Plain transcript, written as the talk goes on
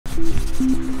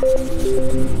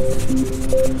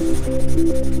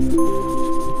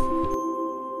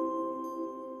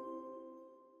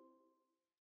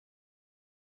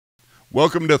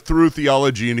Welcome to Through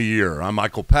Theology in a Year. I'm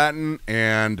Michael Patton,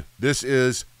 and this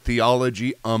is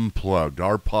Theology Unplugged,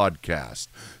 our podcast.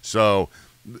 So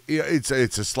it's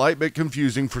a slight bit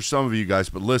confusing for some of you guys,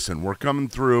 but listen, we're coming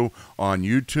through on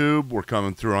YouTube, we're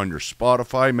coming through on your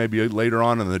Spotify, maybe later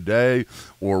on in the day,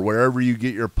 or wherever you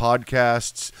get your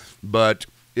podcasts, but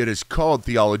it is called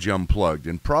Theology Unplugged,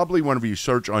 and probably whenever you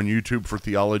search on YouTube for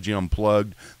Theology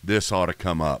Unplugged, this ought to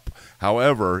come up.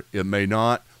 However, it may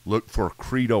not. Look for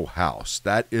Credo House.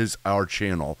 That is our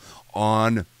channel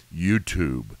on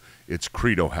YouTube. It's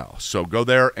Credo House. So go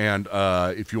there, and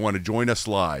if you want to join us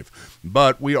live.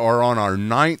 But we are on our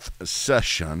 9th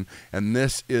session, and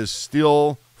this is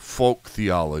still folk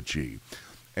theology.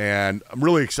 And I'm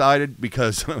really excited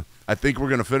because I think we're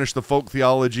going to finish the folk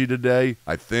theology today.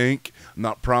 I think. I'm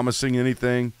not promising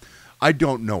anything. I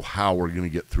don't know how we're going to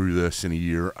get through this in a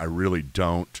year. I really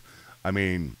don't. I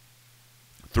mean,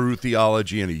 through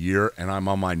theology in a year, and I'm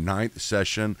on my 9th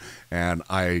session, and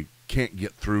I can't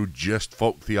get through just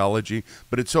folk theology,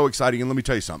 but it's so exciting. And let me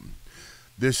tell you something.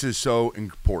 This is so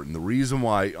important. The reason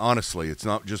why, honestly, it's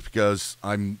not just because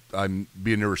I'm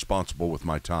being irresponsible with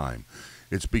my time.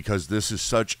 It's because this is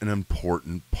such an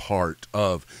important part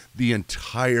of the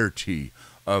entirety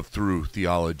of Through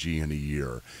Theology in a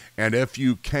Year. And if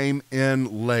you came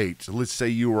in late, let's say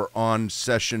you were on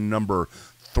session number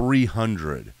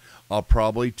 300, I'll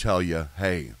probably tell you,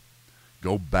 hey,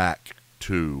 go back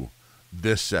to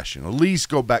this session. At least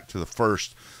go back to the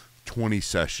first 20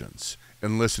 sessions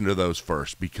and listen to those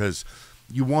first, because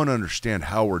you want to understand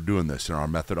how we're doing this in our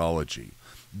methodology.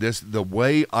 The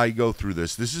way I go through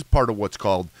this is part of what's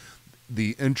called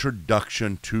the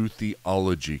Introduction to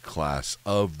Theology class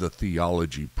of the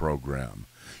theology program.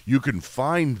 You can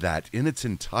find that in its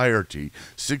entirety,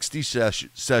 60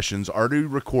 sessions already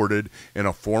recorded in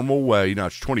a formal way. Now,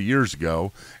 it's 20 years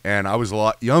ago, and I was a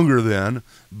lot younger then,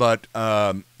 but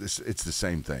it's the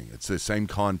same thing. It's the same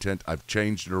content. I've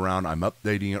changed it around. I'm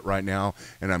updating it right now,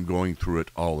 and I'm going through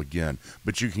it all again.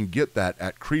 But you can get that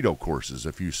at Credo Courses.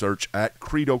 If you search at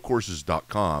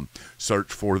credocourses.com,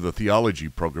 search for the theology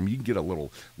program, you can get a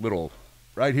little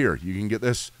right here. You can get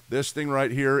this thing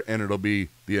right here, and it'll be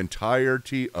the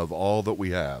entirety of all that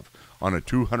we have on a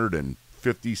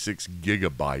 256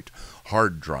 gigabyte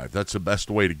hard drive. That's the best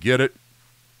way to get it.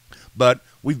 But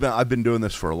I've been doing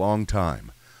this for a long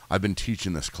time. I've been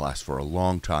teaching this class for a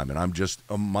long time, and I'm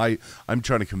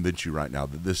trying to convince you right now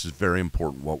that this is very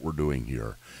important what we're doing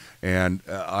here. And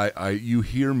you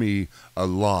hear me a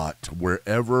lot.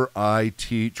 Wherever I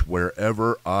teach,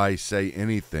 wherever I say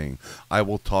anything, I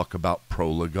will talk about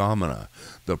prolegomena,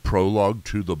 the prologue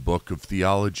to the book of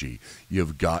theology.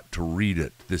 You've got to read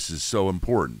it. This is so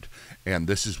important. And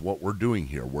this is what we're doing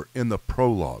here. We're in the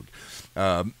prologue.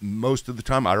 Most of the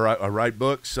time, I write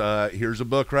books. Here's a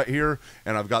book right here,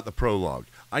 and I've got the prologue.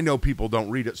 I know people don't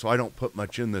read it, so I don't put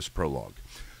much in this prologue.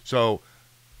 So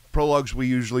prologues we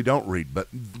usually don't read, but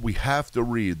we have to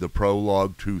read the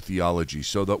prologue to theology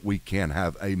so that we can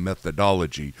have a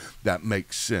methodology that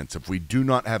makes sense. If we do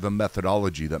not have a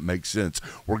methodology that makes sense,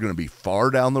 we're going to be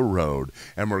far down the road,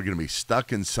 and we're going to be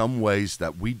stuck in some ways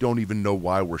that we don't even know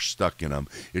why we're stuck in them.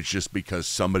 It's just because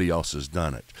somebody else has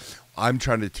done it. I'm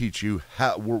trying to teach you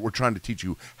how. We're trying to teach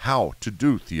you how to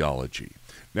do theology.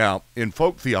 Now, in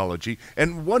folk theology,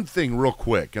 and one thing real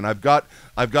quick, and I've got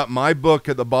my book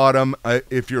at the bottom.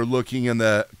 If you're looking in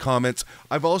the comments,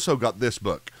 I've also got this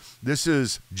book. This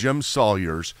is Jim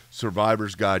Sawyer's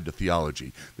Survivor's Guide to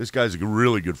Theology. This guy's a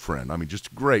really good friend. I mean, just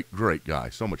a great guy.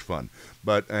 So much fun.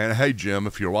 And hey, Jim,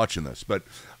 if you're watching this, but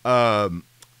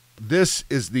this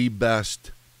is the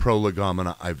best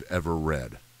prolegomena I've ever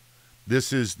read.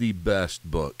 This is the best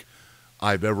book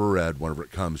I've ever read whenever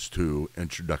it comes to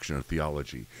Introduction to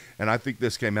Theology. And I think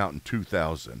this came out in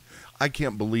 2000. I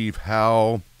can't believe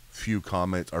how few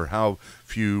comments or how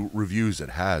few reviews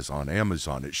it has on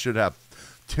Amazon. It should have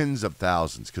tens of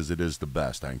thousands because it is the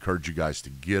best. I encourage you guys to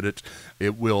get it.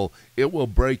 It will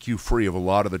break you free of a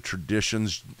lot of the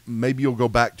traditions. Maybe you'll go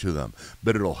back to them,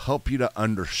 but it'll help you to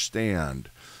understand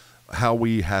how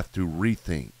we have to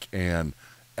rethink. And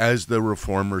as the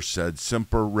Reformers said,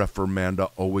 semper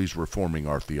reformanda, always reforming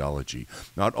our theology.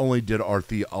 Not only did our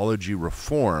theology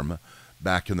reform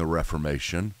back in the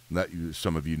Reformation, that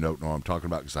some of you don't know what I'm talking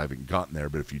about because I haven't gotten there,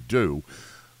 but if you do,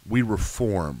 we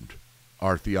reformed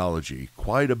our theology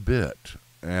quite a bit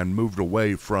and moved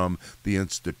away from the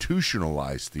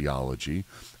institutionalized theology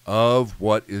of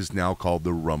what is now called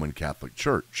the Roman Catholic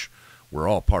Church. We're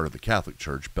all part of the Catholic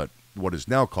Church, but what is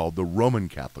now called the Roman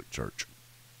Catholic Church.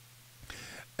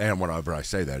 And whenever I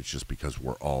say that, it's just because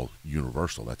we're all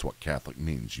universal. That's what Catholic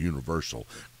means, universal.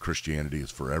 Christianity is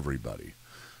for everybody.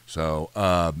 So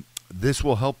this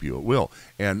will help you. It will.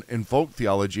 And in folk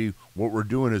theology, what we're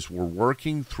doing is we're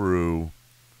working through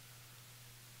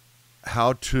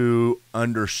how to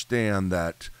understand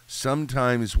that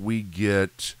sometimes we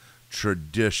get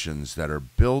traditions that are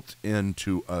built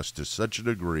into us to such a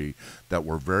degree that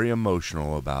we're very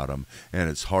emotional about them, and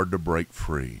it's hard to break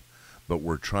free. But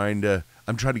I'm trying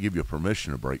to give you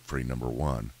permission to break free, number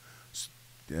one.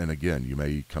 And again, you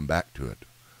may come back to it.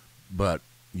 But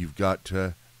you've got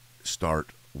to start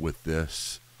with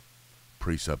this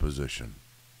presupposition.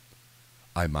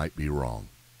 I might be wrong.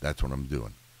 That's what I'm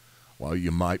doing. Well,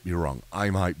 you might be wrong. I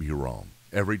might be wrong.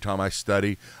 Every time I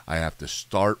study, I have to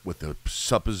start with the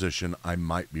supposition I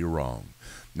might be wrong.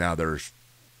 Now, there's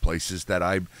places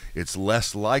that it's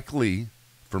less likely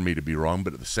for me to be wrong,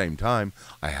 but at the same time,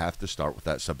 I have to start with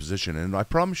that supposition. And I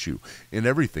promise you, in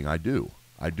everything I do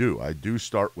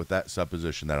start with that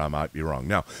supposition that I might be wrong.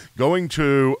 Now, going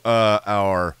to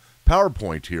our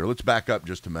PowerPoint here, let's back up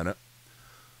just a minute,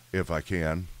 if I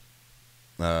can,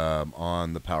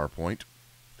 on the PowerPoint.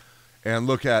 And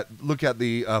look at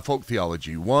the folk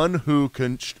theology. One who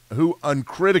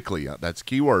uncritically, that's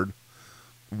key word,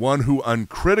 one who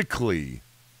uncritically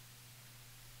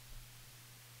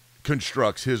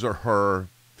constructs his or her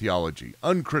theology,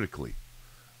 uncritically,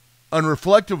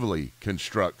 unreflectively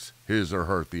constructs his or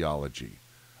her theology,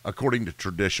 according to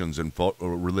traditions and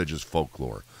religious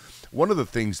folklore. One of the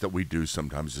things that we do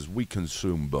sometimes is we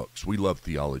consume books. We love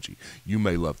theology. You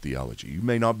may love theology. You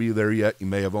may not be there yet. You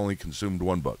may have only consumed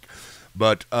one book.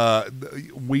 But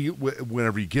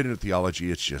whenever you get into theology,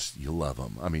 it's just, you love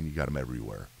them. I mean, you got them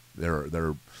everywhere.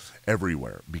 They're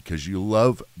everywhere because you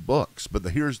love books. But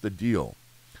here's the deal.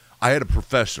 I had a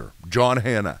professor, John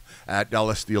Hanna, at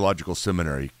Dallas Theological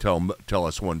Seminary, tell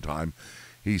us one time.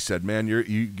 He said, "Man,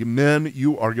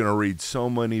 you are going to read so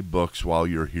many books while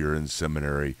you're here in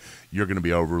seminary. You're going to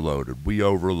be overloaded. We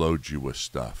overload you with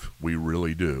stuff. We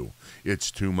really do.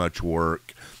 It's too much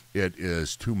work. It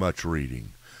is too much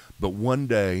reading. But one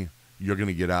day you're going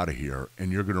to get out of here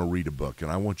and you're going to read a book,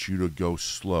 and I want you to go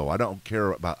slow. I don't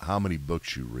care about how many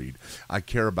books you read. I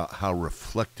care about how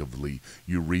reflectively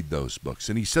you read those books."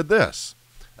 And he said this,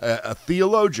 a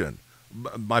theologian,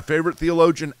 my favorite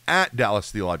theologian at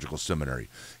Dallas Theological Seminary.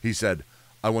 He said,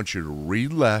 "I want you to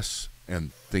read less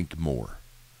and think more."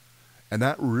 And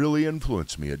that really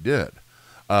influenced me. It did.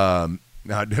 Now,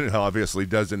 it obviously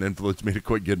doesn't influence me to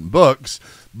quit getting books,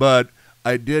 but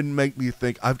it did make me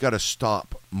think I've got to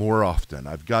stop more often.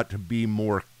 I've got to be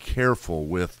more careful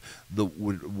with the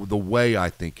way I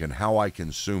think and how I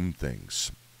consume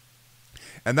things.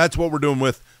 And that's what we're doing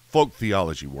with folk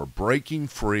theology. We're breaking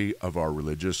free of our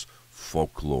religious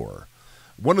folklore.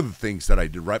 One of the things that I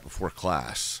did right before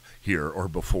class here, or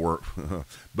before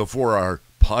our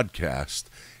podcast,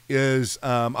 is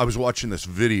I was watching this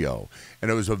video,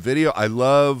 and it was a video. I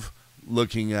love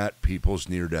looking at people's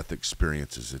near-death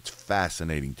experiences. It's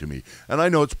fascinating to me, and I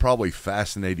know it's probably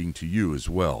fascinating to you as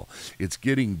well. It's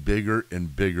getting bigger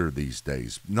and bigger these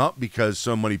days, not because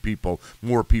so many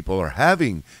more people are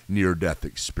having near-death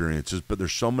experiences, but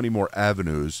there's so many more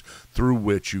avenues through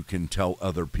which you can tell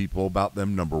other people about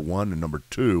them, number one, and number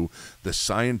two, the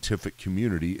scientific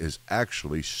community is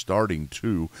actually starting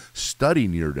to study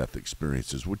near-death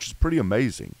experiences, which is pretty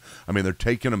amazing. I mean, they're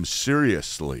taking them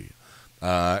seriously.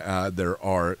 There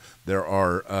are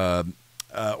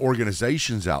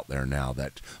organizations out there now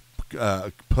that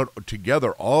put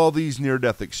together all these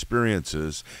near-death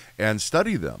experiences and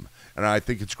study them, and I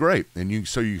think it's great. And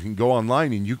so you can go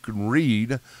online and you can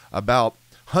read about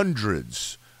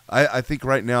hundreds. I think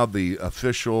right now the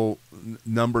official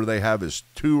number they have is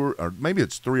 200, or maybe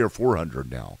it's 300 or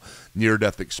 400 now,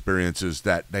 near-death experiences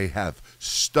that they have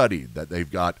studied, that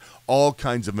they've got all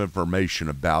kinds of information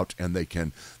about, and they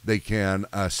can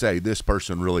say this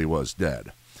person really was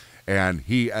dead. And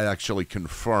he actually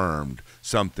confirmed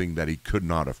something that he could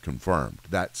not have confirmed.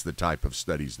 That's the type of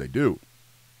studies they do.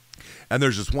 And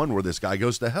there's this one where this guy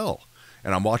goes to hell,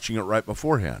 and I'm watching it right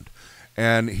beforehand.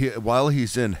 And while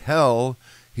he's in hell,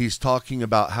 he's talking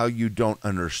about how you don't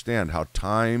understand, how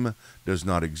time does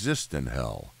not exist in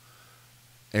hell.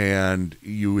 And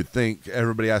you would think,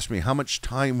 everybody asked me, how much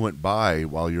time went by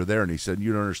while you're there? And he said,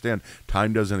 you don't understand,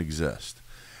 time doesn't exist.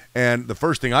 And the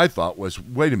first thing I thought was,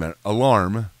 wait a minute,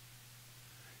 alarm.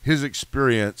 His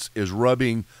experience is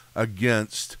rubbing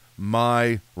against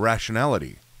my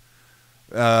rationality.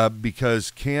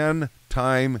 Because can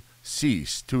time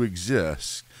cease to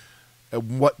exist?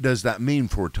 What does that mean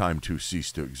for time to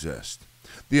cease to exist?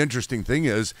 The interesting thing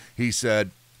is, he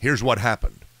said, here's what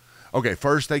happened. Okay,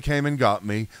 first they came and got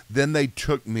me, then they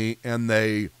took me and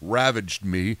they ravaged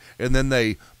me, and then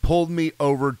they pulled me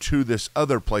over to this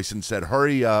other place and said,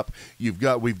 hurry up, we've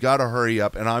got to hurry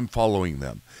up, and I'm following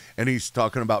them. And he's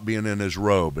talking about being in his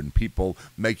robe and people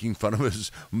making fun of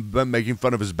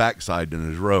his backside in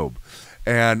his robe.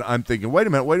 And I'm thinking, wait a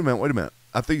minute.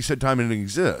 I think you said time didn't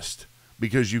exist,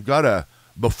 because you've got a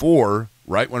before,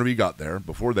 right, whenever you got there,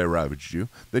 before they ravaged you,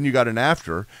 then you got an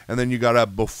after, and then you got a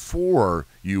before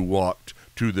you walked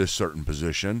to this certain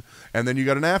position, and then you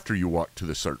got an after you walked to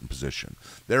this certain position.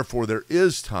 Therefore, there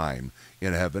is time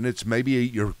in heaven. It's maybe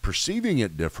you're perceiving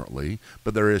it differently,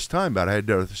 but there is time. But I had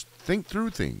to think through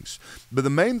things. But the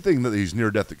main thing that these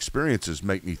near-death experiences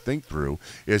make me think through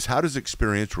is, how does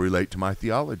experience relate to my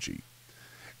theology?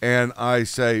 And I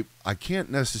say, I can't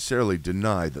necessarily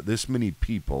deny that this many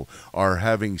people are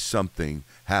having something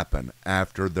happen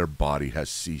after their body has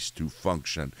ceased to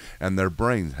function and their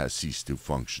brain has ceased to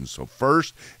function. So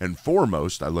first and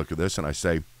foremost, I look at this and I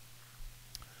say,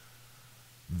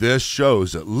 this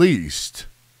shows at least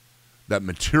that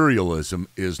materialism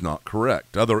is not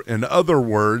correct. In other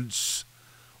words,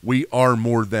 we are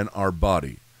more than our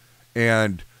body.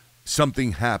 And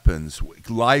something happens.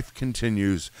 Life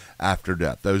continues after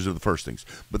death. Those are the first things.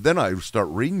 But then I start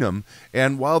reading them,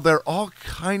 and while they're all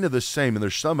kind of the same, and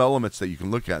there's some elements that you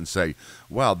can look at and say,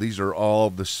 wow, these are all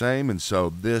the same, and so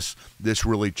this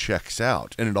really checks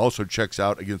out. And it also checks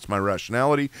out against my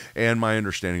rationality and my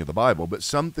understanding of the Bible. But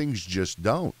some things just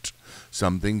don't.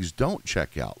 Some things don't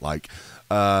check out. Like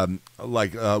one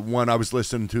I was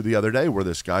listening to the other day where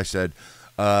this guy said,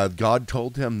 God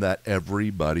told him that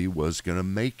everybody was going to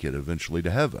make it eventually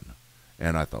to heaven.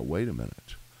 And I thought, wait a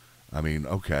minute. I mean,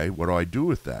 okay, what do I do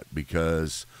with that?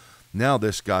 Because now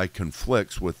this guy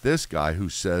conflicts with this guy who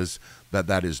says that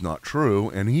that is not true,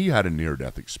 and he had a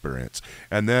near-death experience.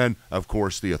 And then, of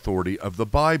course, the authority of the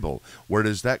Bible. Where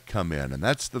does that come in? And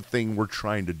that's the thing we're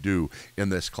trying to do in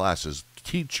this class, is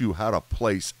teach you how to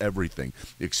place everything: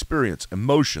 experience,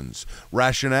 emotions,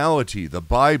 rationality, the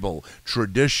Bible,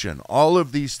 tradition. All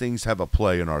of these things have a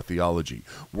play in our theology.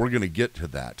 We're going to get to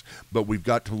that, but we've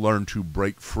got to learn to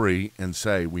break free and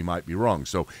say we might be wrong.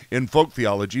 So in folk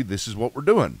theology, this is what we're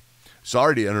doing.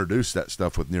 Sorry to introduce that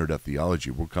stuff with near-death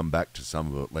theology. We'll come back to some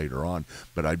of it later on,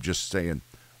 but I'm just saying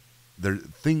there are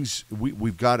things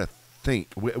we've got to think.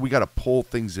 We got to pull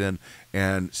things in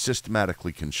and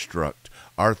systematically construct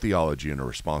our theology in a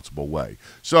responsible way.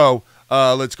 So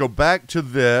let's go back to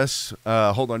this.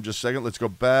 Hold on just a second. Let's go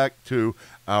back to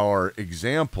our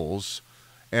examples.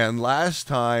 And last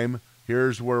time,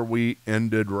 here's where we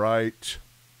ended right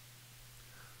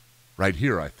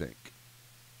here, I think.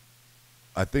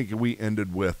 I think we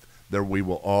ended with, there we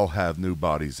will all have new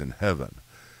bodies in heaven.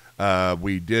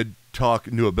 We did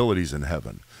talk new abilities in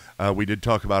heaven. We did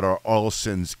talk about our all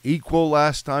sins equal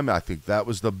last time. I think that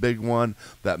was the big one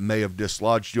that may have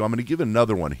dislodged you. I'm going to give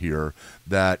another one here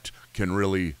that can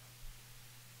really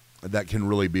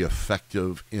be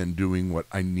effective in doing what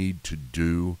I need to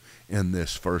do in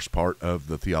this first part of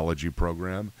the theology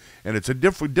program. And it's a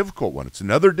difficult one. It's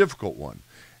another difficult one.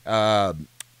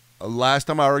 Last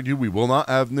time I argued we will not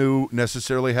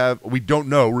necessarily have, we don't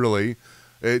know really,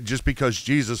 just because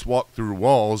Jesus walked through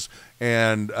walls,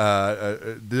 and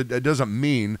it doesn't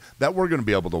mean that we're going to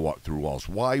be able to walk through walls.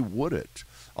 Why would it?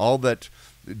 All that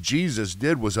Jesus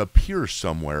did was appear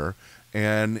somewhere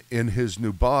and in his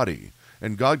new body.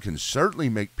 And God can certainly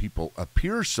make people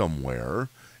appear somewhere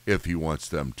if he wants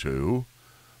them to,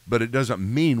 but it doesn't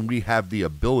mean we have the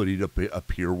ability to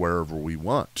appear wherever we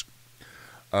want.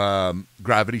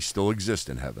 Gravity still exists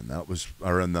in heaven.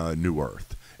 Or in the new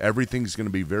earth. Everything's going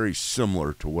to be very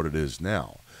similar to what it is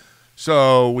now.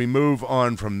 So we move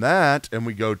on from that and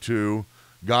we go to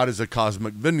God is a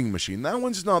cosmic vending machine. That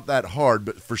one's not that hard,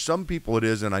 but for some people it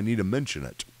is, and I need to mention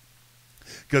it.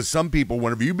 Because some people,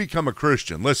 whenever you become a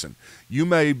Christian, listen, you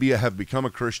may have become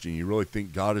a Christian, you really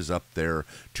think God is up there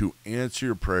to answer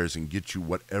your prayers and get you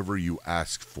whatever you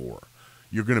ask for.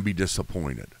 You're going to be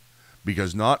disappointed.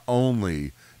 Because not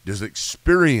only does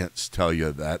experience tell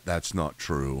you that that's not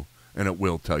true, and it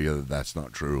will tell you that that's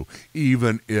not true,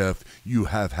 even if you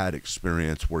have had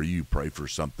experience where you pray for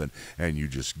something and you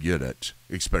just get it,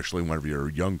 especially whenever you're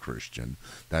a young Christian.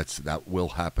 That will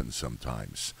happen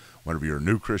sometimes. Whenever you're a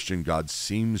new Christian, God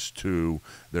seems to,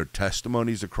 their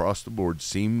testimonies across the board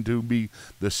seem to be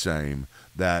the same,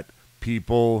 that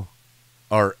people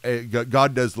are,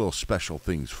 God does little special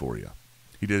things for you.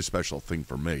 He did a special thing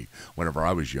for me whenever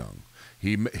I was young.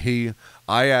 I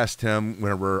asked him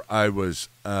whenever I was,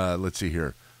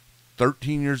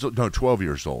 13 years old, no, 12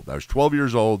 years old. I was 12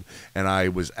 years old, and I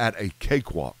was at a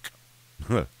cakewalk.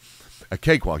 A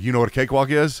cakewalk. You know what a cakewalk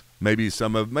is? Maybe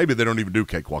they don't even do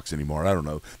cakewalks anymore. I don't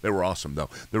know. They were awesome, though.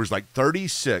 There was like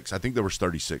 36, I think there was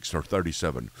 36 or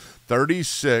 37,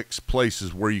 36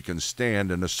 places where you can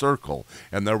stand in a circle,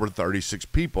 and there were 36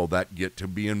 people that get to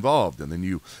be involved. And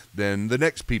then the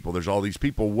next people, there's all these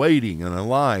people waiting in a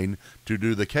line to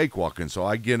do the cakewalk. And so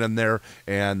I get in there,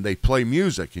 and they play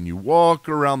music, and you walk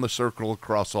around the circle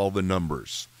across all the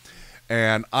numbers.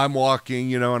 And I'm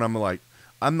walking, and I'm like,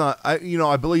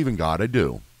 I believe in God. I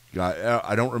do.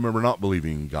 I don't remember not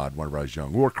believing in God when I was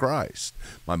young, or Christ.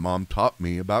 My mom taught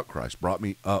me about Christ, brought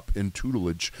me up in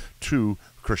tutelage to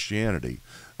Christianity.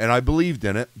 And I believed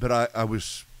in it, but I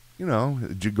was,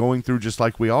 going through just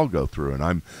like we all go through.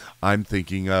 And I'm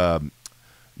thinking, I'm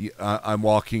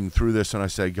walking through this, and I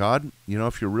say, God,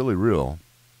 if you're really real,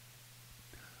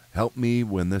 help me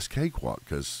win this cakewalk,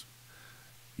 because,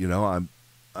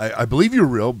 I believe you're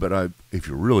real, but if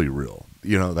you're really real,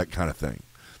 that kind of thing.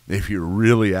 If you're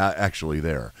really actually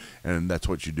there. And that's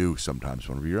what you do sometimes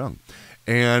whenever you're young.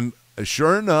 And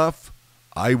sure enough,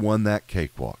 I won that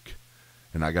cakewalk.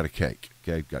 And I got a cake.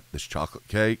 Okay, got this chocolate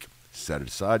cake, set it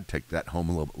aside, take that home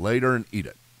a little bit later and eat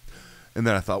it. And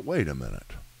then I thought, wait a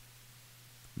minute.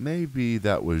 Maybe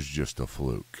that was just a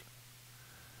fluke.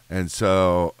 And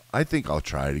so I think I'll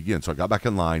try it again. So I got back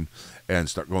in line and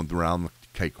start going around the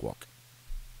cakewalk.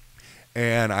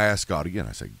 And I asked God again.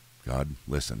 I said, God,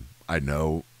 listen, I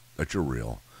know that you're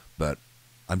real, but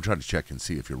I'm trying to check and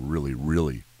see if you're really,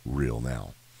 really real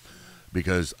now.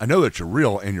 Because I know that you're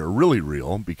real, and you're really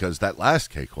real, because that last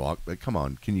cakewalk, but come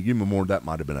on, can you give me more? That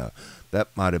might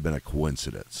have been a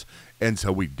coincidence. And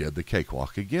so we did the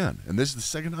cakewalk again. And this is the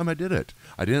second time I did it.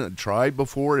 I didn't try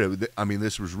before.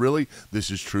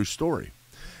 This is true story.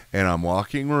 And I'm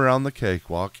walking around the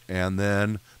cakewalk, and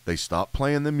then they stop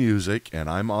playing the music, and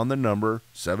I'm on the number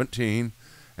 17.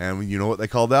 And you know what they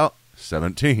called out?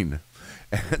 17.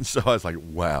 And so I was like,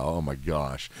 wow, oh my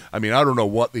gosh. I don't know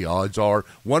what the odds are.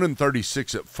 1 in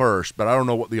 36 at first, but I don't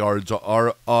know what the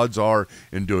odds are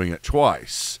in doing it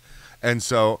twice. And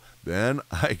so then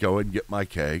I go and get my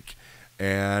cake,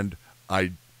 and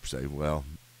I say, well,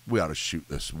 we ought to shoot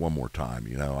this one more time.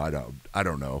 I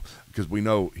don't know, because we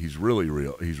know he's really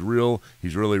real. He's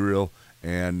really real.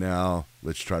 And now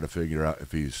let's try to figure out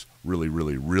if he's really,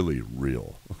 really, really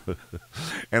real.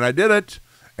 And I did it.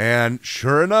 And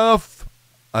sure enough,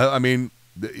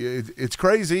 it's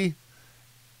crazy.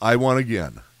 I won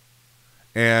again.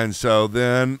 And so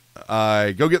then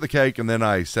I go get the cake, and then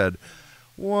I said,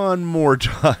 one more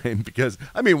time, because,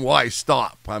 why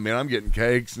stop? I'm getting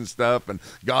cakes and stuff, and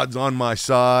God's on my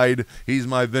side. He's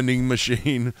my vending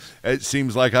machine. It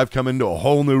seems like I've come into a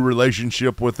whole new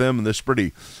relationship with him, and this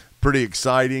is pretty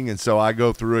exciting. And so I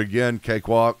go through again,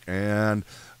 cakewalk, and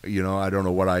I don't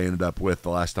know what I ended up with the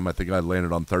last time. I think I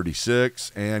landed on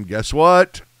 36, and guess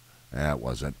what? It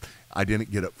wasn't. I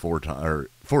didn't get it four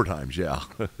times, yeah.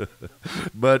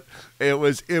 But it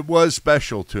was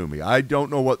special to me. I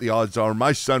don't know what the odds are.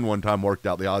 My son one time worked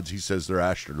out the odds. He says they're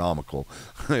astronomical,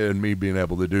 and me being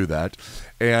able to do that.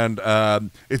 And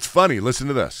it's funny. Listen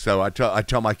to this. So I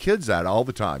tell my kids that all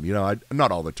the time.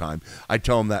 Not all the time. I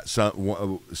tell them that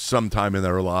sometime in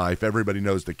their life. Everybody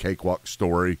knows the cakewalk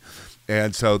story.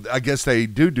 And so I guess they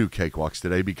do cakewalks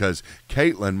today, because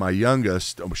Caitlin, my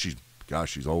youngest, she's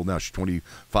old now. She's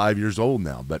 25 years old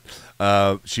now. But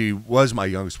she was my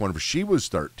youngest one. She was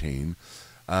 13.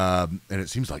 And it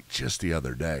seems like just the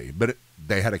other day. But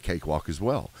they had a cakewalk as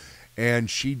well. And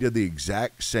she did the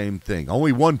exact same thing.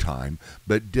 Only one time,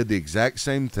 but did the exact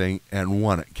same thing and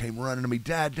won it. Came running to me,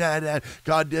 Dad,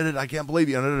 God did it. I can't believe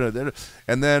you.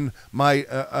 And then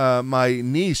my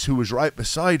niece, who was right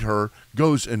beside her,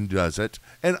 goes and does it.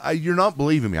 And you're not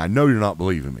believing me. I know you're not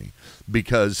believing me,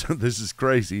 because this is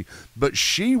crazy. But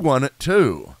she won it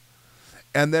too.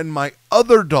 And then my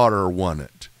other daughter won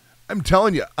it. I'm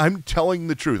telling you, I'm telling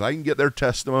the truth. I can get their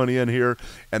testimony in here,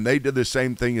 and they did the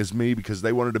same thing as me, because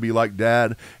they wanted to be like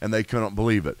Dad, and they couldn't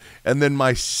believe it. And then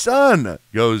my son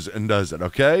goes and does it,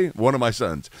 okay? One of my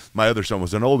sons. My other son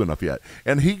wasn't old enough yet.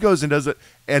 And he goes and does it,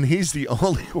 and he's the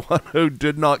only one who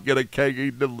did not get a cake.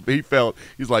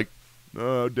 He's like,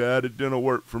 oh, Dad, it didn't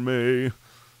work for me.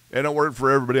 And it worked for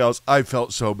everybody else. I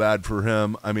felt so bad for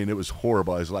him. It was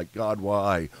horrible. I was like, God,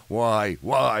 why? Why,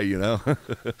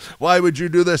 why would you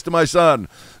do this to my son?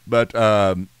 But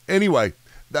anyway,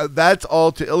 that's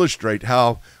all to illustrate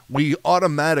how we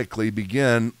automatically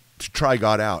begin to try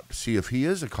God out, to see if he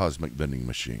is a cosmic vending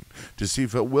machine, to see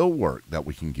if it will work, that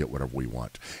we can get whatever we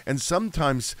want. And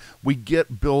sometimes we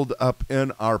get built up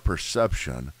in our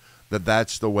perception that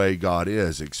that's the way God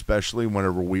is, especially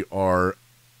whenever we are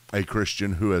a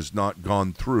Christian who has not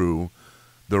gone through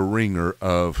the ringer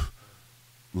of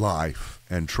life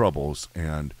and troubles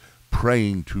and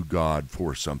praying to God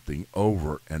for something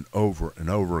over and over and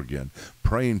over again,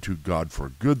 praying to God for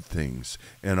good things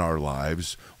in our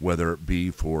lives, whether it be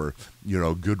for,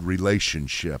 good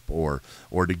relationship or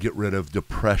to get rid of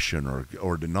depression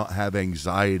or to not have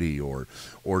anxiety or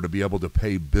to be able to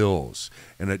pay bills.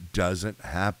 And it doesn't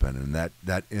happen. And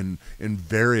that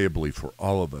invariably for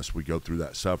all of us, we go through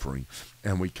that suffering.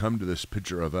 And we come to this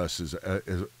picture of us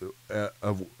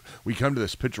we come to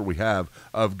this picture we have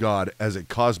of God as a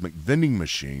cosmic vending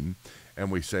machine,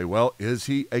 and we say, well, is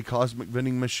he a cosmic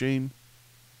vending machine?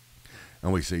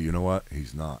 And we say, you know what?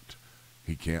 He's not.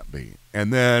 He can't be.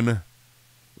 And then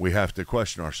we have to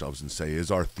question ourselves and say, is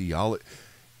our theology,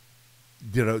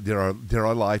 did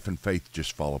our life and faith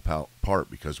just fall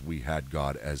apart because we had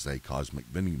God as a cosmic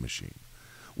vending machine?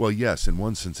 Well, yes, in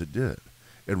one sense it did.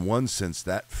 In one sense,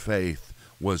 that faith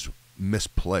was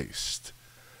misplaced.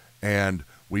 And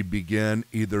we begin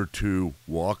either to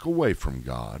walk away from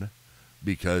God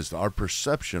because our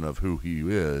perception of who he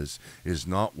is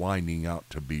not winding out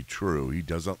to be true. He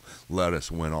doesn't let us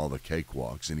win all the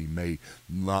cakewalks, and he may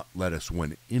not let us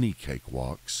win any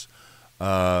cakewalks.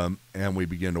 And we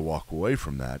begin to walk away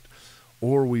from that.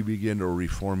 Or we begin to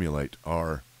reformulate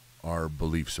our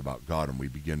beliefs about God, and we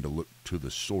begin to look to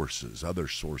the sources, other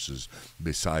sources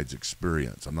besides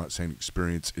experience. I'm not saying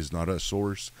experience is not a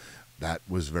source. That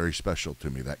was very special to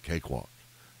me, that cakewalk.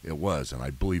 It was, and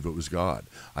I believe it was God.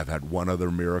 I've had one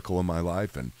other miracle in my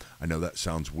life, and I know that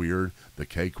sounds weird. The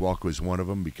cakewalk was one of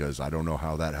them because I don't know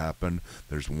how that happened.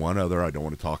 There's one other. I don't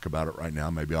want to talk about it right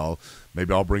now. Maybe I'll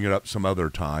bring it up some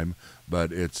other time,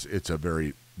 but it's a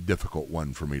very difficult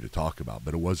one for me to talk about.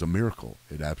 But it was a miracle.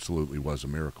 It absolutely was a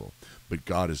miracle. But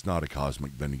God is not a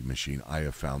cosmic vending machine. I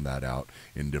have found that out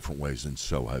in different ways, and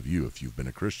so have you if you've been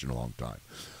a Christian a long time.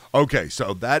 Okay,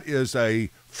 so that is a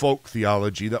folk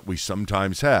theology that we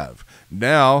sometimes have.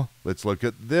 Now, let's look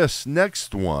at this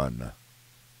next one.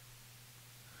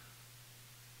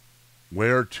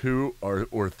 Where two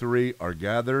or three are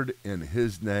gathered in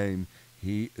his name,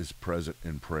 he is present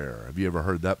in prayer. Have you ever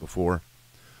heard that before?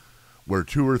 Where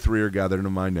two or three are gathered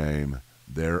in my name,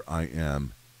 there I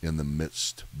am in the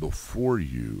midst before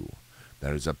you.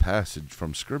 That is a passage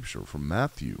from Scripture, from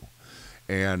Matthew.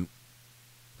 And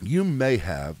you may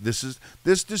have,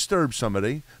 this disturbs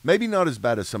somebody, maybe not as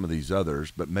bad as some of these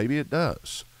others, but maybe it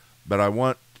does. But I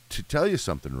want to tell you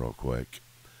something real quick.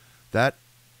 That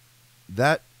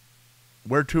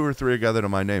where two or three are gathered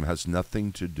in my name has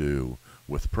nothing to do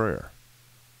with prayer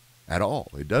at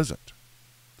all. It doesn't.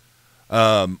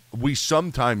 We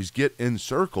sometimes get in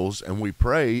circles and we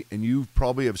pray, and you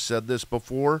probably have said this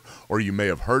before, or you may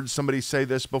have heard somebody say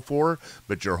this before,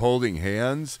 but you're holding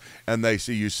hands and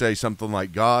you say something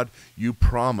like, God, you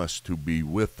promise to be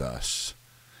with us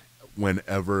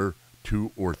whenever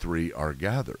two or three are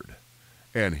gathered.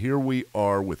 And here we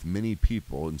are with many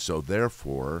people, and so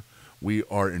therefore we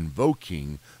are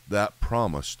invoking that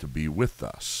promise to be with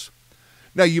us.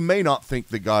 Now, you may not think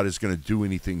that God is going to do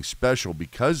anything special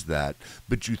because of that,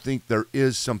 but you think there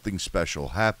is something special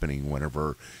happening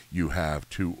whenever you have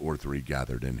two or three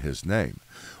gathered in his name.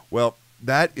 Well,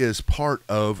 that is part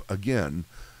of, again,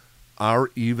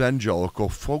 our evangelical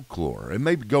folklore. It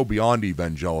may go beyond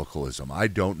evangelicalism. I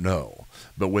don't know.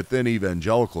 But within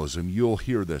evangelicalism, you'll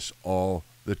hear this all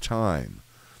the time.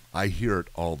 I hear it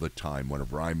all the time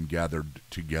whenever I'm gathered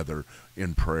together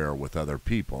in prayer with other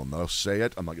people. And they'll say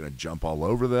it. I'm not going to jump all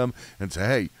over them and say,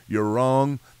 hey, you're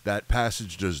wrong. That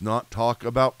passage does not talk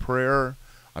about prayer.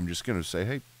 I'm just going to say,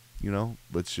 hey,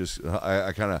 let's just,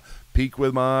 I kind of peek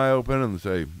with my eye open and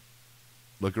say,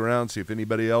 look around, see if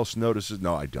anybody else notices.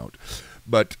 No, I don't.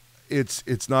 But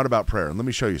it's not about prayer. And let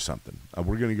me show you something.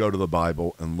 We're going to go to the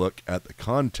Bible and look at the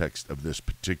context of this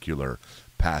particular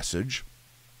passage.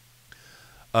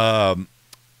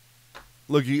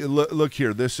 Look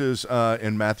here. This is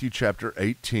in Matthew chapter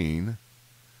 18,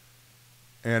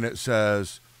 and it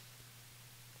says,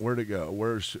 where'd it go?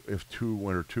 Where's if two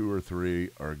or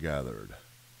three are gathered?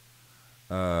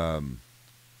 For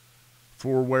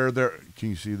where there, can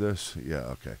you see this? Yeah,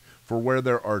 okay. For where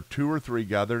there are two or three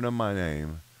gathered in my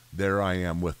name, there I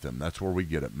am with them. That's where we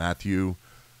get it. Matthew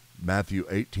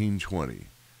 18:20.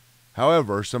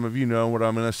 However, some of you know what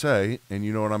I'm going to say, and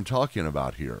you know what I'm talking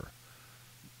about here.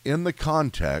 In the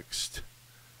context,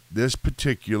 this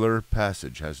particular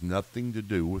passage has nothing to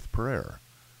do with prayer.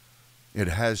 It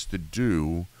has to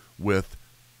do with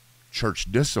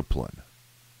church discipline.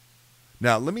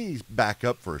 Now, let me back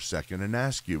up for a second and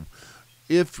ask you,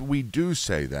 if we do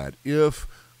say that, if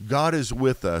God is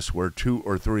with us where 2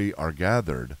 or 3 are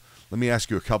gathered. Let me ask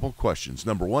you a couple questions.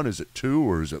 Number one, is it 2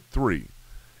 or is it 3?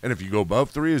 And if you go above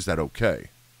 3, is that okay?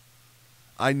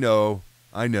 I know.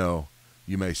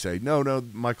 You may say, no,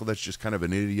 Michael, that's just kind of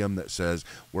an idiom that says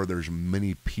where there's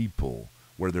many people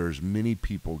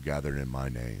gathered in my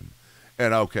name.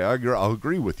 And okay, I'll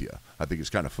agree with you. I think it's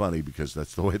kind of funny because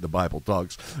that's the way the Bible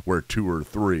talks, where 2 or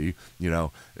 3,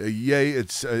 yea,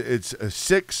 it's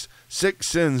 6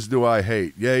 sins do I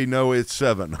hate. Yea, no, it's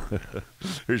 7.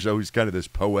 There's always kind of this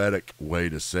poetic way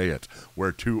to say it,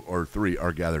 where 2 or 3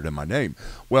 are gathered in my name.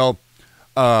 Well,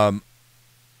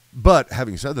 but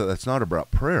having said that, that's not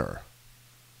about prayer.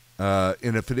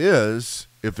 And if it is,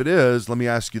 let me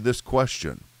ask you this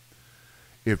question.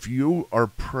 If you are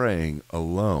praying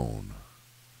alone,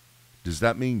 does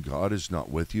that mean God is not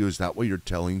with you? Is that what you're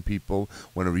telling people?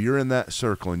 Whenever you're in that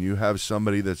circle and you have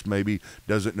somebody that's maybe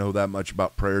doesn't know that much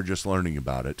about prayer, just learning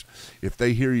about it, if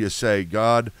they hear you say,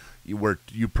 God,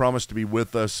 you promised to be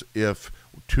with us if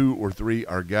 2 or 3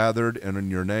 are gathered and in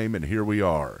your name, and here we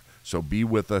are. So be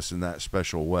with us in that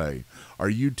special way. Are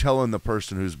you telling the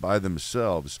person who's by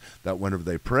themselves that whenever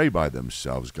they pray by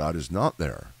themselves, God is not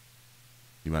there?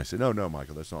 You might say, no,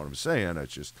 Michael, that's not what I'm saying.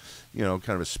 It's just, kind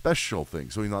of a special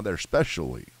thing. So he's not there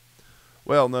specially.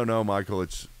 Well, no, Michael,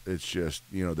 it's just,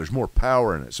 there's more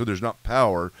power in it. So there's not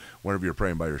power whenever you're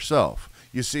praying by yourself.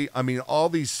 You see, all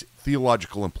these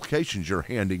theological implications you're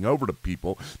handing over to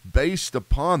people based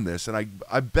upon this, and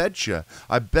I bet you,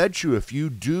 if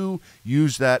you do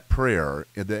use that prayer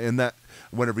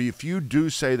if you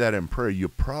do say that in prayer, you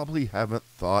probably haven't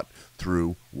thought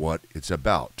through what it's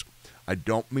about. I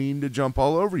don't mean to jump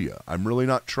all over you. I'm really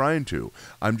not trying to.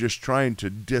 I'm just trying to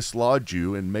dislodge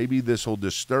you, and maybe this will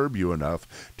disturb you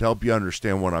enough to help you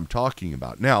understand what I'm talking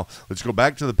about. Now, let's go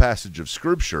back to the passage of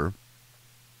Scripture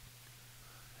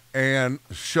and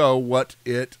show what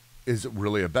it is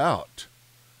really about.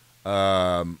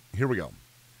 Here we go.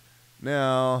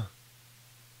 Now,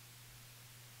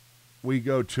 we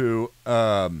go to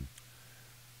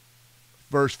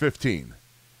verse 15.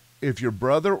 If your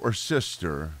brother or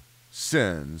sister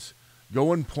sins,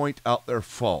 go and point out their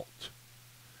fault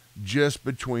just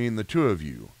between the two of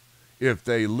you. If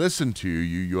they listen to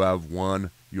you, you have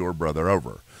won your brother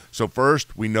over. So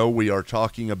first, we know we are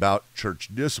talking about church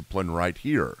discipline right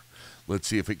here. Let's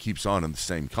see if it keeps on in the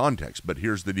same context. But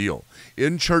here's the deal.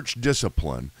 In church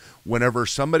discipline, whenever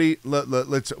somebody,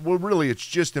 it's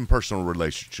just in personal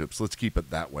relationships. Let's keep it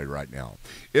that way right now.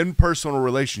 In personal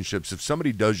relationships, if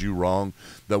somebody does you wrong,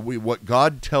 what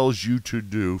God tells you to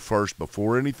do first,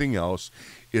 before anything else,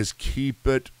 is keep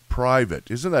it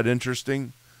private. Isn't that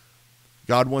interesting?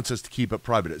 God wants us to keep it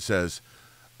private. It says,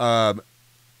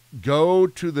 go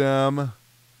to them,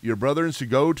 your brother and sister,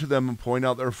 go to them and point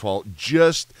out their fault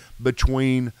just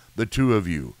between the two of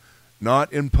you,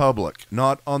 not in public,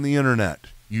 not on the internet.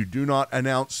 You do not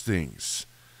announce things.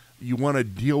 You want to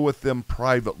deal with them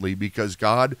privately because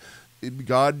God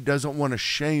doesn't want to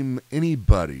shame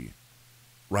anybody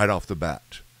right off the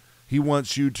bat. He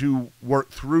wants you to work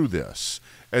through this.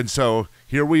 And so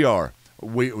here we are.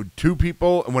 Two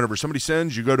people, and whenever somebody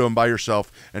sins, you go to them by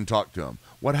yourself and talk to them.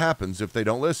 What happens if they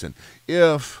don't listen?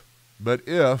 If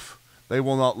they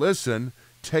will not listen,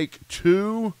 take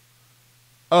 2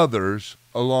 others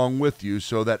along with you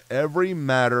so that every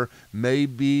matter may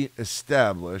be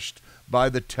established by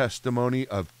the testimony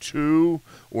of 2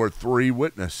 or 3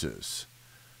 witnesses.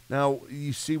 Now,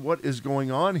 you see what is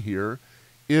going on here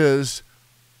is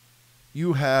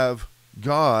you have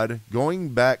God going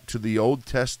back to the Old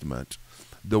Testament,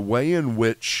 the way in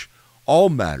which all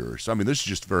matters, this is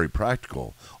just very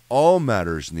practical, all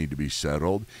matters need to be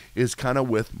settled is kind of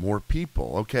with more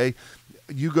people, okay?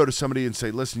 You go to somebody and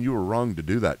say, listen, you were wrong to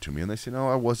do that to me. And they say, no,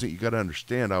 I wasn't. You got to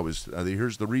understand,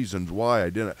 here's the reasons why I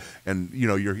didn't. And,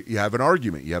 you have an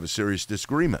argument. You have a serious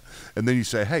disagreement. And then you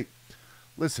say, hey,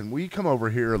 listen, will you come over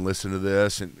here and listen to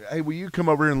this? And, hey, will you come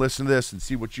over here and listen to this and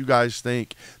see what you guys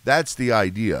think? That's the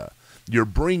idea. You're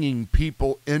bringing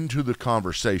people into the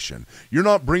conversation. You're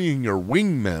not bringing your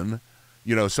wingmen.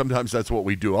 Sometimes that's what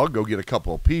we do. I'll go get a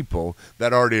couple of people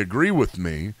that already agree with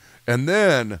me, and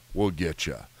then we'll get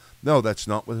you. No, that's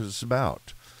not what it's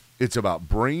about. It's about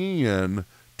bringing in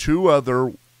 2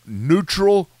 other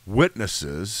neutral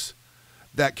witnesses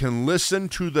that can listen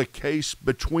to the case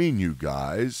between you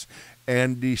guys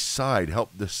and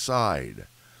help decide.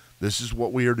 This is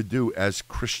what we are to do as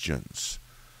Christians.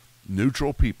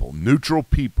 Neutral people.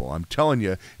 I'm telling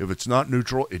you, if it's not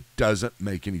neutral, it doesn't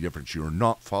make any difference. You are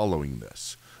not following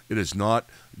this. It is not.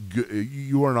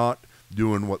 You are not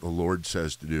doing what the Lord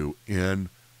says to do in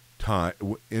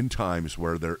times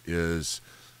where there is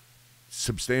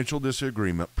substantial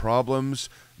disagreement, problems,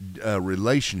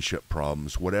 relationship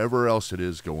problems, whatever else it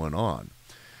is going on.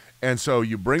 And so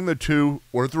you bring the 2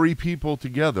 or 3 people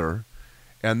together,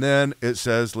 and then it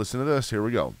says, listen to this, here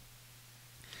we go.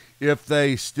 If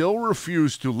they still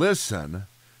refuse to listen,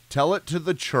 tell it to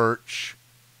the church.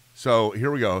 So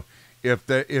here we go. If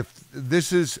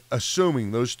this is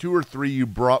assuming those 2 or 3 you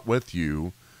brought with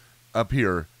you up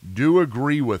here do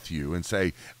agree with you and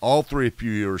say, all 3 of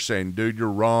you are saying, dude, you're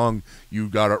wrong. You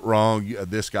got it wrong.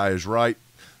 This guy is right.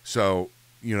 So,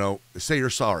 say you're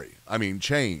sorry.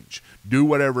 Change. Do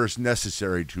whatever is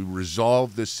necessary to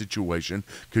resolve this situation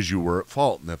because you were at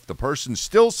fault. And if the person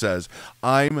still says,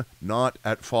 I'm not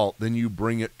at fault, then you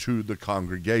bring it to the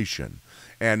congregation.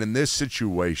 And in this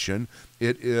situation,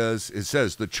 it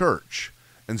says the church.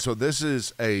 And so this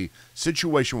is a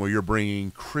situation where you're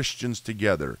bringing Christians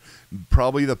together,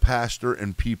 probably the pastor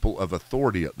and people of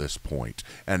authority at this point,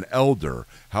 an elder,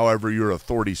 however your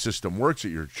authority system works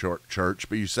at your church.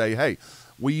 But you say, hey,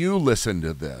 will you listen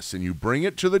to this? And you bring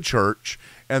it to the church,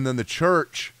 and then the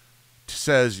church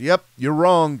says, yep, you're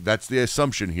wrong. That's the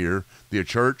assumption here. The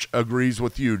church agrees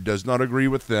with you, does not agree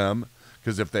with them.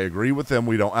 Because if they agree with them,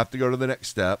 we don't have to go to the next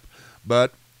step.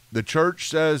 But the church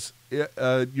says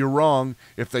you're wrong.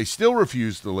 If they still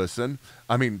refuse to listen,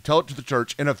 tell it to the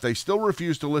church. And if they still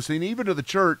refuse to listen, even to the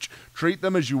church, treat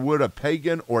them as you would a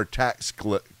pagan or a tax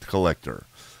collector.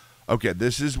 Okay,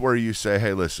 this is where you say,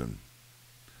 hey, listen,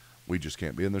 we just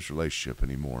can't be in this relationship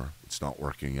anymore. It's not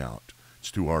working out. It's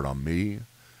too hard on me.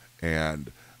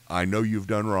 And I know you've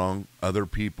done wrong. Other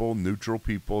people, neutral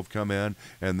people have come in,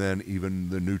 and then even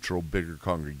the neutral bigger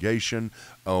congregation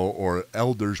or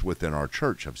elders within our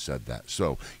church have said that.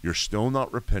 So you're still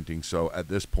not repenting. So at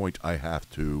this point, I have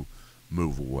to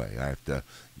move away.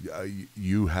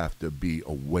 You have to be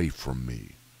away from me.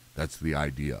 That's the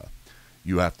idea.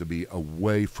 You have to be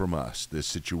away from us, this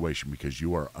situation, because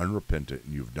you are unrepentant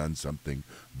and you've done something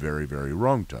very, very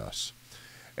wrong to us.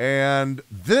 And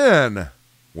then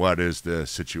what is the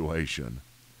situation?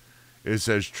 It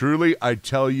says, truly, I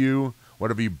tell you,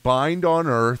 whatever you bind on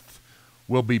earth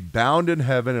will be bound in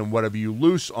heaven, and whatever you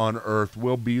loose on earth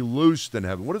will be loosed in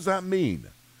heaven. What does that mean?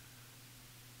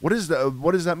 What does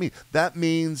that mean? That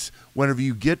means whenever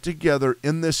you get together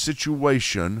in this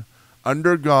situation,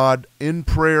 under God, in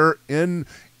prayer, in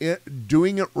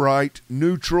doing it right,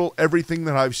 neutral, everything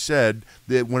that I've said,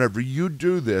 that whenever you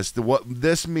do this, what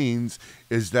this means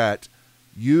is that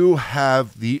you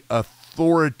have the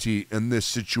authority in this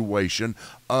situation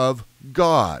of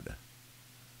God.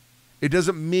 It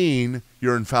doesn't mean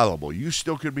you're infallible.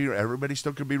 Everybody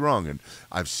still could be wrong. And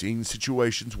I've seen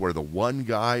situations where the one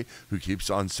guy who keeps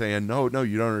on saying, no,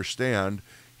 you don't understand,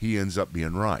 he ends up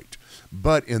being right.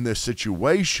 But in this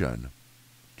situation,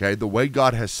 okay, the way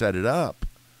God has set it up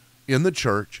in the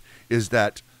church is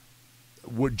that,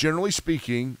 generally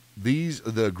speaking,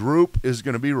 the group is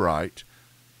going to be right,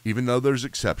 even though there's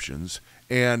exceptions.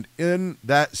 And in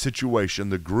that situation,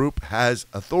 the group has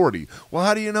authority. Well,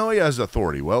 how do you know he has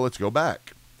authority? Well, let's go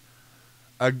back.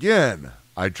 Again,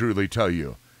 I truly tell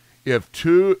you, if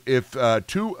two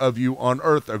of you on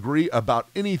earth agree about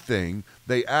anything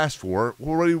they ask for,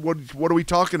 what are we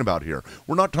talking about here?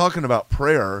 We're not talking about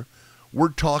prayer. We're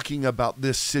talking about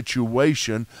this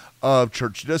situation of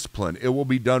church discipline. It will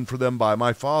be done for them by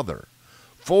my Father.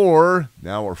 For,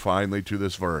 now we're finally to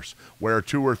this verse, where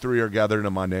 2 or 3 are gathered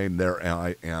in my name, there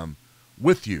I am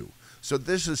with you. So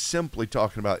this is simply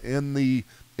talking about in the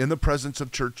presence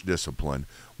of church discipline,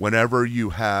 whenever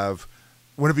you've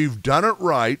done it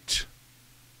right,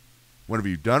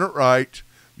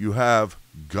 you have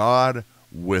God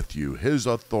with you. His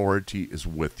authority is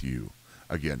with you.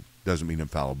 Again, doesn't mean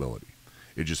infallibility.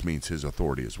 It just means his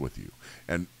authority is with you.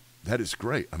 And that is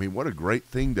great. I mean, what a great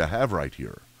thing to have right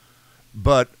here.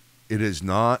 But it is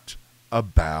not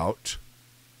about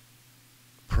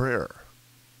prayer.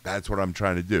 That's what I'm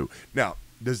trying to do. Now,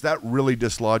 does that really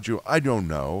dislodge you? I don't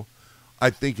know. I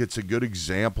think it's a good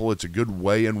example. It's a good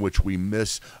way in which we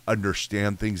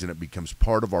misunderstand things and it becomes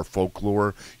part of our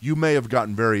folklore. You may have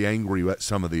gotten very angry at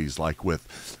some of these, like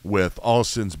with all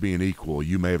sins being equal.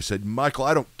 You may have said, Michael,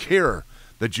 I don't care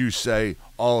that you say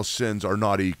all sins are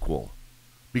not equal.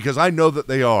 Because I know that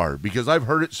they are, because I've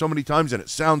heard it so many times and it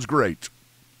sounds great.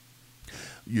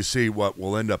 You see, what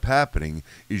will end up happening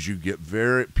is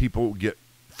people get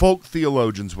folk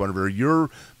theologians, whenever you're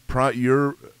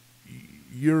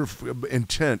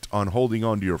intent on holding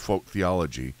on to your folk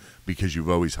theology because you've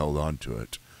always held on to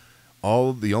it.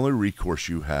 The only recourse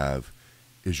you have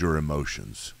is your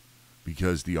emotions,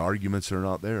 because the arguments are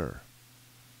not there.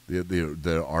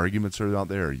 The arguments are not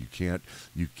there. You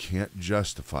can't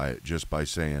justify it just by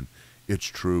saying It's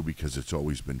true because it's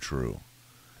always been true.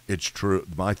 It's true.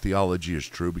 My theology is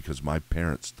true because my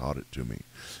parents taught it to me.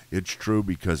 It's true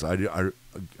because I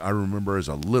remember as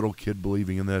a little kid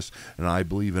believing in this, and I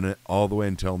believe in it all the way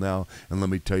until now. And let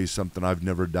me tell you something, I've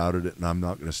never doubted it, and I'm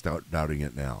not going to start doubting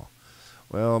it now.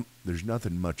 Well, there's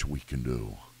nothing much we can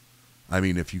do. I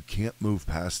mean, if you can't move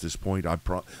past this point,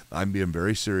 I'm being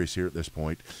very serious here at this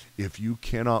point. If you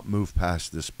cannot move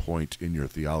past this point in your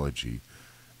theology,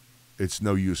 it's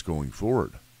no use going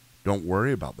forward. Don't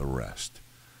worry about the rest.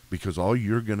 Because all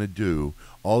you're going to do,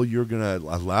 all you're going to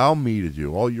allow me to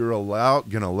do, all you're going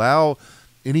to allow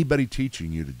anybody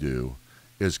teaching you to do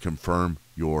is confirm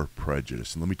your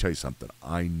prejudice. And let me tell you something.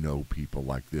 I know people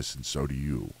like this, and so do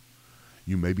you.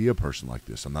 You may be a person like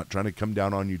this. I'm not trying to come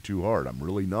down on you too hard. I'm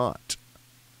really not.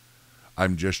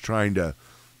 I'm just trying to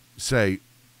say,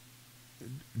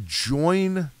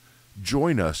 join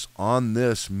us on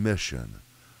this mission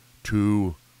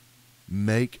to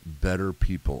make better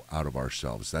people out of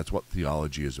ourselves. That's what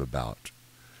theology is about.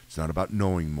 It's not about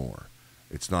knowing more.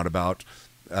 It's not about,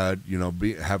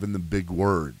 having the big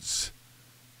words.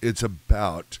 It's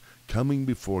about coming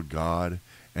before God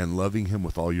and loving him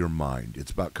with all your mind.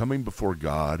 It's about coming before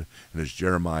God, and as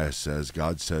Jeremiah says,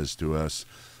 God says to us,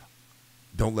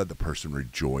 don't let the person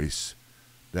rejoice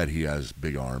that he has a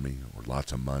big army or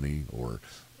lots of money or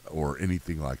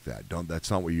anything like that.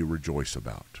 That's not what you rejoice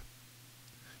about.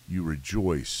 You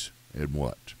rejoice in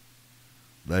what?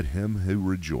 Let him who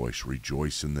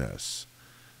rejoice in this,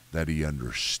 that he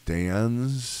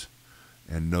understands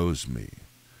and knows me.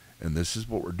 And this is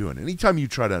what we're doing. Anytime you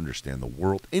try to understand the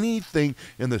world, anything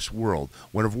in this world,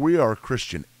 whenever we are a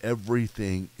Christian,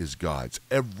 everything is God's.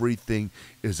 Everything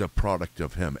is a product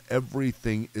of him.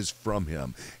 Everything is from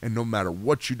him. And no matter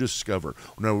what you discover,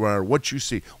 no matter what you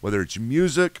see, whether it's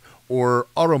music or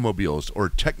automobiles or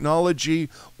technology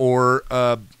or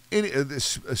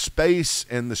space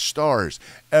and the stars,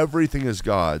 everything is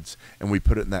God's, and we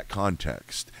put it in that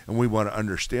context. And we want to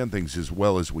understand things as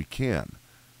well as we can.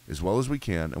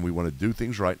 And we want to do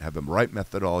things right, have the right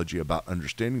methodology about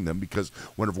understanding them, because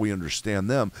whenever we understand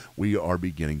them, we are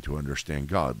beginning to understand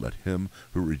God. Let him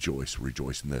who rejoice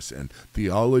in this. And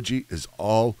theology is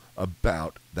all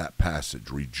about that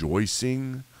passage,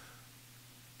 rejoicing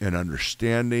and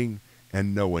understanding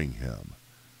and knowing him.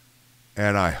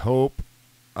 And I hope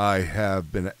I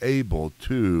have been able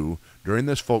to, during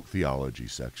this folk theology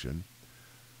section,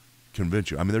 convince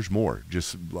you. I mean, there's more.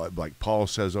 Just like Paul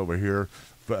says over here,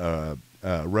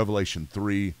 Revelation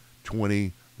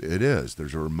 3:20, it is.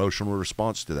 There's an emotional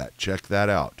response to that. Check that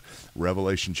out.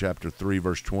 Revelation chapter 3,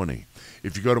 verse 20.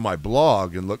 If you go to my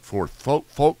blog and look for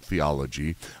folk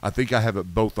theology, I think I have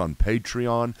it both on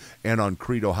Patreon and on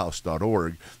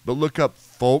credohouse.org, but look up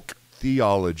folk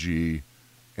theology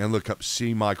and look up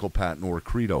C. Michael Patton or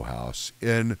Credo House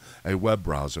in a web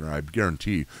browser, and I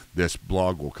guarantee this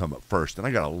blog will come up first. And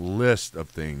I got a list of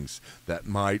things that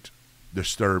might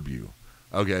disturb you.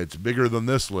 Okay, it's bigger than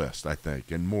this list, I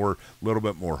think, and a little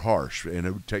bit more harsh. And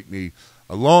it would take me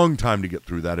a long time to get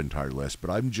through that entire list, but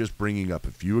I'm just bringing up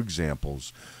a few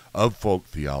examples of folk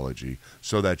theology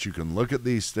so that you can look at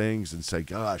these things and say,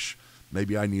 gosh,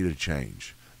 maybe I need a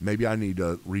change. Maybe I need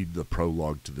to read the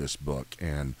prologue to this book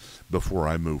and before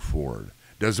I move forward.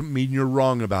 Doesn't mean you're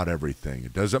wrong about everything.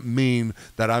 It doesn't mean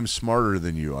that I'm smarter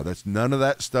than you. None of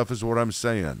that stuff is what I'm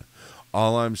saying.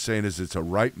 All I'm saying is it's a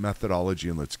right methodology,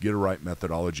 and let's get a right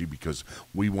methodology because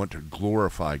we want to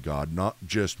glorify God, not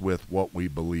just with what we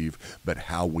believe, but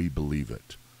how we believe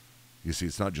it. You see,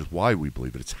 it's not just why we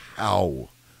believe it, it's how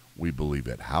we believe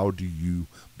it. How do you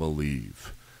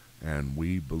believe? And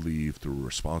we believe through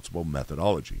responsible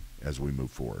methodology as we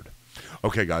move forward.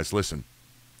 Okay, guys, listen.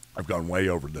 I've gone way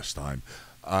over this time.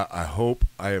 I hope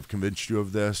I have convinced you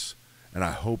of this, and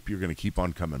I hope you're going to keep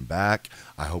on coming back.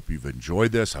 I hope you've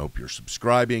enjoyed this. I hope you're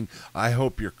subscribing. I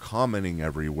hope you're commenting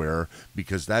everywhere,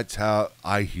 because that's how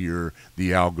I hear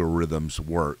the algorithms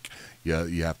work.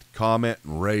 You have to comment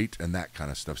and rate and that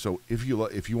kind of stuff. So if you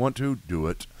want to, do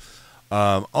it.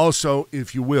 Also,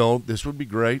 if you will, this would be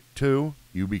great too.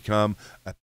 You become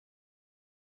a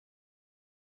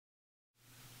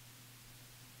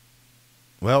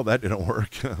well, that didn't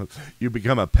work. You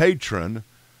become a patron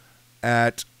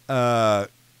at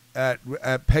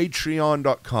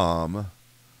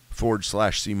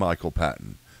patreon.com/C Michael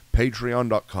Patton.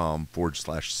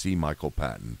 Patreon.com/C Michael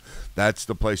Patton. That's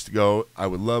the place to go. I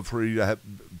would love for you to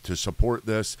to support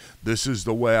this. This is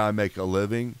the way I make a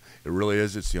living. It really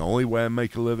is. It's the only way I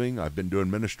make a living. I've been doing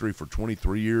ministry for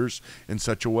 23 years in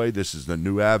such a way. This is the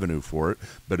new avenue for it,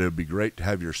 but it would be great to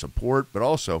have your support. But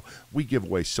also, we give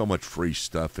away so much free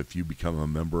stuff if you become a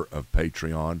member of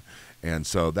Patreon, and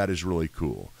so that is really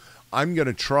cool. I'm going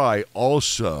to try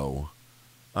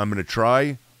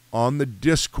on the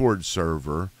Discord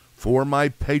server for my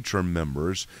patron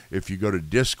members. If you go to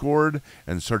Discord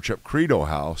and search up Credo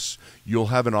House, you'll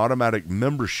have an automatic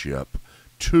membership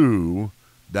to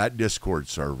that Discord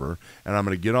server, and I'm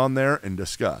going to get on there and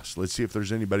discuss. Let's see if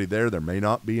there's anybody there. There may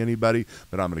not be anybody,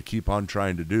 but I'm going to keep on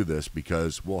trying to do this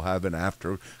because we'll have an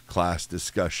after-class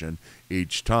discussion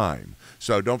each time.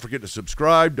 So don't forget to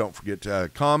subscribe. Don't forget to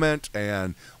comment,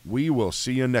 and we will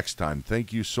see you next time.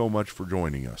 Thank you so much for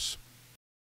joining us.